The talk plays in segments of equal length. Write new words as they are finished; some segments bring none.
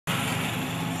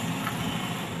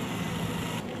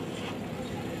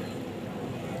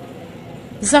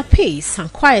The peace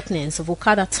and quietness of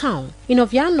Okada town in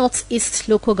Ovia Northeast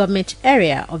local government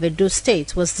area of Edo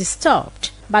State was disturbed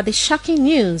by the shocking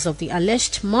news of the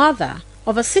alleged murder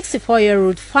of a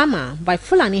 64-year-old farmer by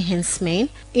Fulani herdsmen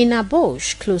in a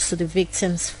bush close to the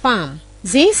victim's farm.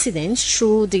 The incident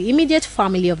threw the immediate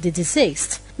family of the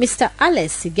deceased, Mr.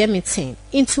 Alex Igemitin,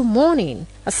 into mourning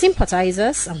as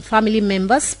sympathizers and family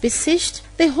members besieged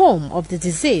the home of the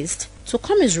deceased to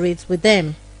commiserate with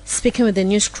them. Speaking with the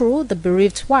news crew, the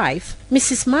bereaved wife,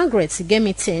 Mrs. Margaret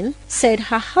Igemitin, said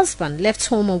her husband left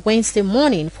home on Wednesday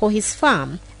morning for his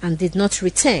farm and did not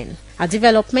return, a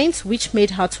development which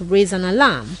made her to raise an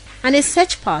alarm, and a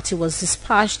search party was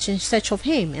dispatched in search of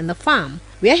him in the farm,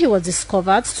 where he was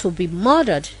discovered to be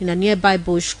murdered in a nearby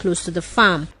bush close to the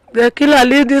farm. The killer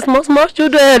leaves these small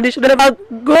children. They should never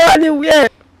go anywhere.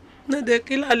 The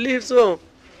killer leaves so.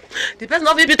 The person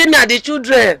not beating me and the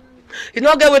children. He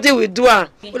not get what he will do.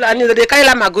 Fulani, they carry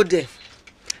lama go there.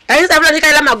 And instead of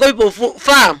carry lama go for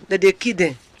farm, they kill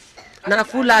them. Now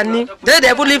Fulani, they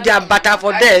even leave their butter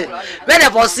for there. When they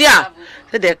for see her,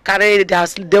 they carry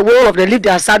the whole of they leave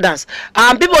their saddles.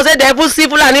 And people say they even see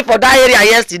Fulani for that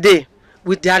area yesterday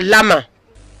with their lama.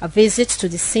 A visit to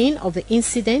the scene of the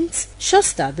incident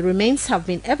shows that the remains have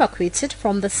been evacuated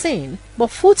from the scene, but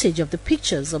footage of the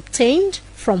pictures obtained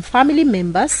from family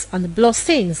members and the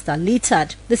bloodstains that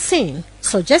littered the scene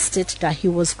suggested that he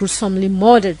was gruesomely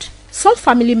murdered. Some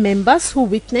family members who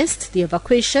witnessed the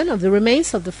evacuation of the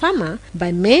remains of the farmer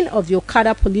by men of the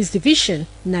Okada Police Division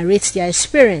narrate their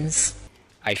experience.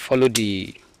 I followed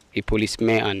the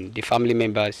policemen and the family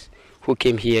members who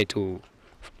came here to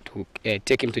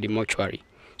take him to the mortuary.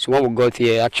 So when we got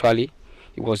here, actually,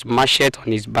 he was macheted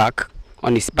on his back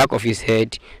of his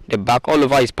head, the back, all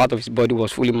over his part of his body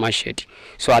was fully macheted.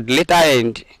 So at the later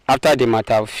end, after they might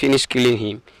have finished killing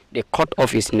him, they cut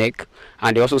off his neck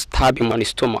and they also stabbed him on his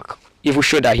stomach. Even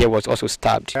showed that he was also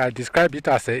stabbed. I describe it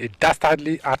as a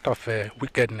dastardly act of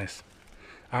wickedness.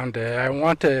 And I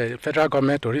want the federal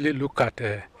government to really look at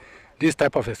this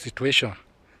type of a situation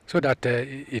so that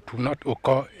it will not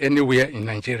occur anywhere in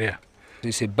Nigeria.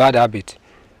 It's a bad habit.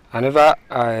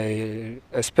 I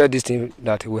expect this thing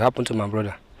that will happen to my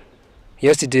brother.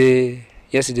 Yesterday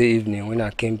evening, when I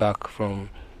came back from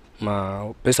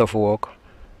my place of work,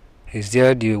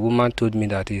 the woman told me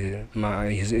that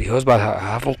his husband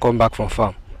haven't come back from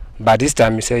farm. But this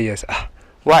time he said yes.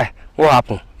 Why? What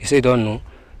happened? He said, don't know.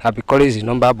 I've been calling his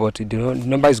number, but the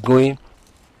number is going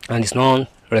and it's not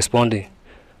responding.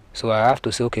 So I have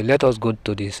to say, okay, let us go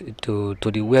to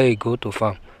the where he go to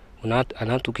farm. I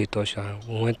now took a torch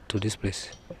and went to this place.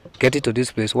 Getting to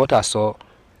this place, what I saw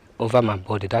over my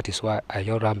body, that is why I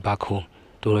just ran back home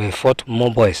to report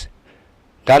more boys.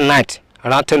 That night,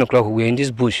 around 10 o'clock, we were in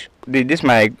this bush. This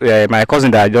my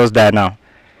cousin that just died now.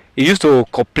 He used to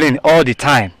complain all the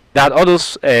time that all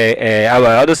those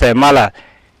mala,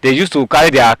 they used to carry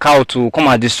their cow to come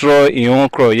and destroy your own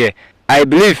crow. Yeah, I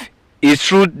believe it's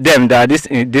through them that this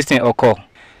thing occur.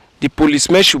 The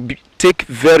policemen should take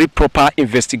very proper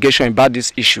investigation about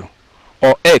this issue,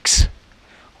 or else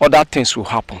other things will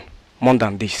happen more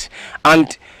than this.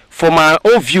 And from my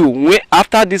own view,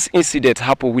 after this incident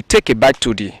happened, we take it back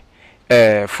to the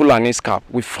Fulani's camp.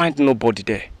 We find nobody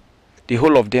there. The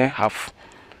whole of them have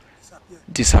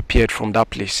disappeared from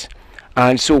that place.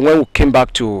 And so when we came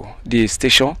back to the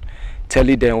station,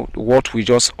 telling them what we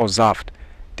just observed,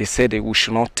 they said that we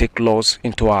should not take laws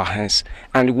into our hands.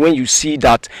 And when you see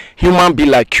that human being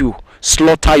like you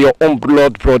slaughter your own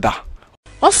blood brother.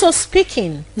 Also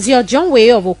speaking, the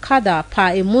Ojonwe of Okada Pa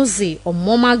Emuzi or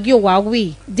Momagio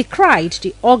Wawi decried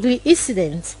the ugly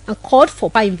incident and called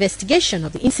for an investigation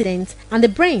of the incident and the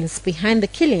brains behind the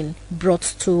killing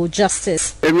brought to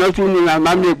justice.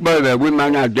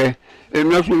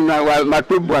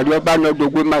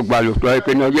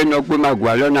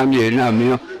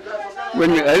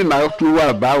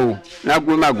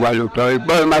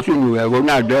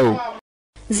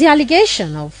 The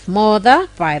allegation of murder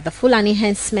by the Fulani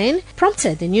herdsmen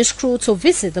prompted the news crew to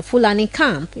visit the Fulani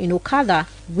camp in Okada,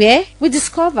 where we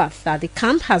discovered that the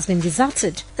camp has been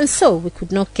deserted, and so we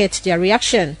could not get their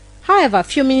reaction. However, a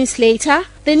few minutes later,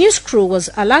 the news crew was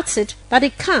alerted that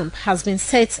the camp has been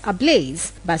set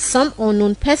ablaze by some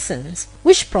unknown persons,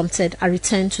 which prompted a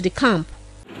return to the camp.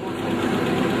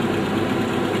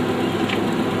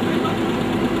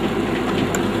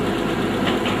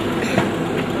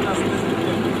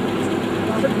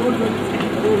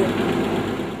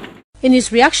 In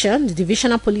his reaction, the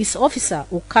divisional police officer,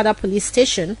 Okada Police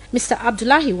Station, Mr.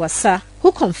 Abdullahi Wasa,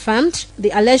 who confirmed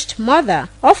the alleged murder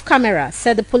off camera,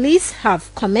 said the police have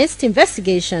commenced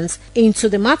investigations into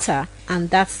the matter and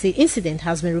that the incident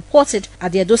has been reported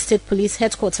at the Edo State Police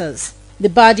Headquarters. The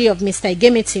body of Mr.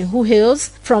 Igemeti, who hails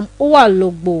from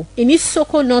Owalogbo in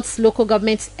Isoko North Local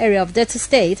Government Area of Delta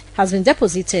State, has been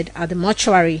deposited at the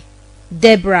mortuary.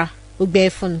 Deborah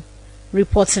Ugbefun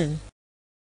reporting.